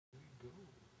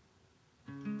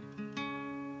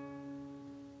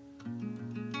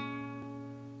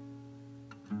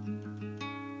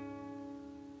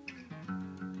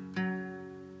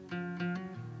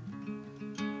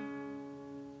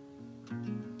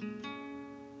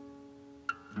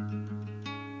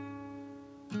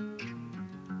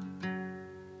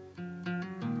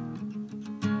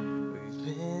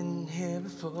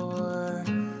before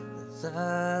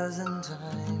 1,000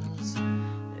 times.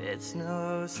 It's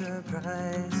no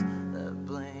surprise the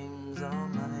blame's all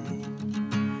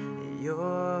mine.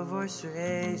 Your voice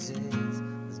raises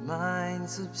as mine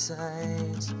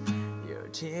subsides. Your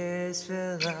tears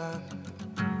fill up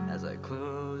as I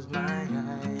close my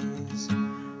eyes.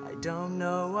 I don't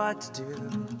know what to do.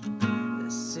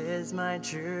 This is my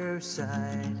true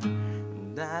side,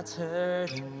 and that's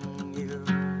hurting you.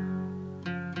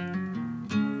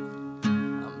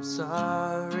 I'm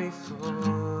sorry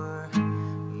for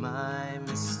my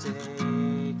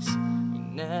mistakes. You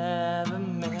never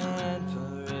meant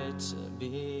for it to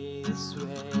be this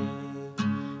way.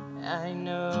 I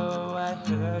know I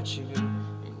hurt you.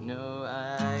 I know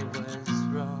I was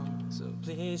wrong. So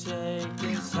please take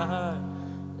this heart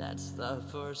that's loved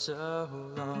for so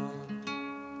long.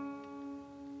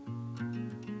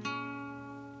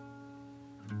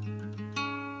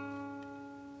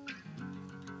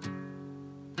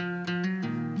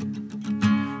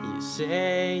 You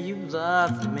say you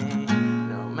love me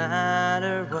no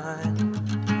matter what,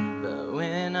 but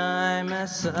when I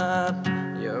mess up,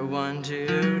 you're one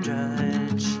to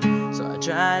judge. So I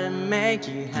try to make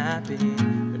you happy,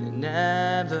 but it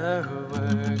never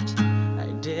worked.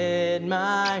 I did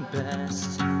my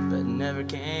best, but never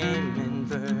came in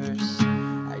first.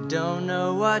 I don't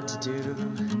know what to do.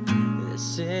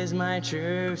 This is my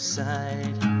true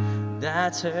side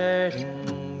that's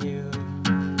hurting you.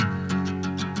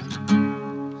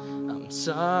 I'm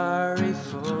sorry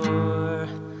for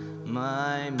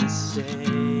my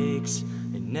mistakes.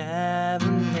 I never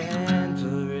meant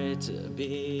for it to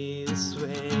be this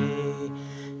way.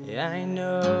 I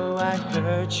know I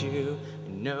hurt you. I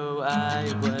know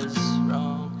I was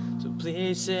wrong. So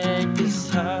please take this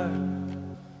heart.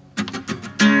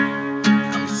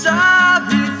 I'm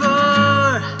sorry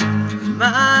for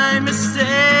my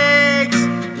mistakes.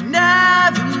 I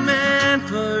never meant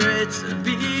for it to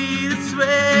be this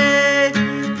way.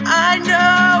 I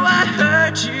know I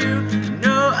hurt you. I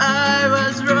know I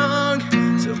was wrong.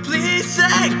 So please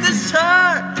take this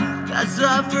heart that's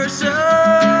loved for so long.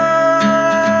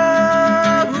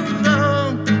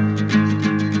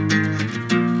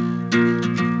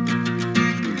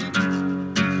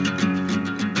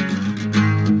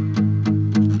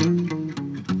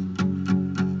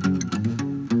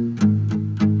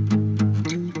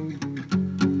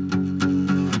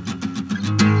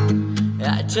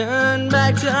 I turn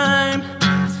back time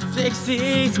to fix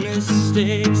these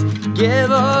mistakes,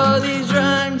 give all these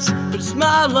rhymes, put a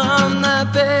smile on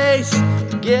that face,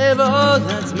 give all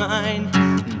that's mine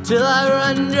until I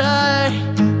run dry,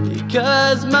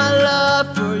 because my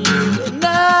love for you will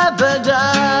never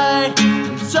die.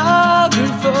 I'm sorry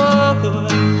for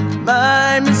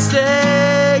my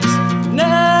mistakes.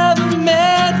 Never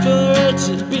meant for it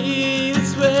to be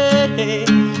this way.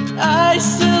 I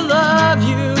still love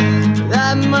you,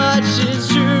 that much is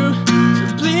true.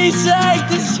 So please take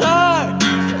this heart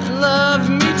and love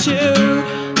me too.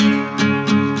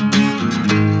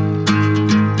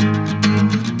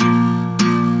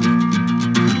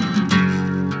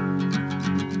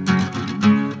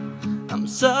 I'm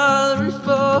sorry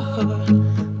for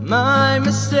my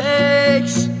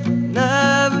mistakes.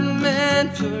 Never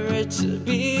meant for it to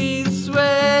be this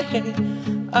way.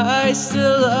 I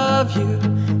still love you,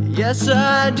 yes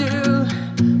I do.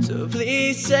 So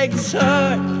please take this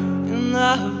heart and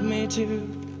love me too.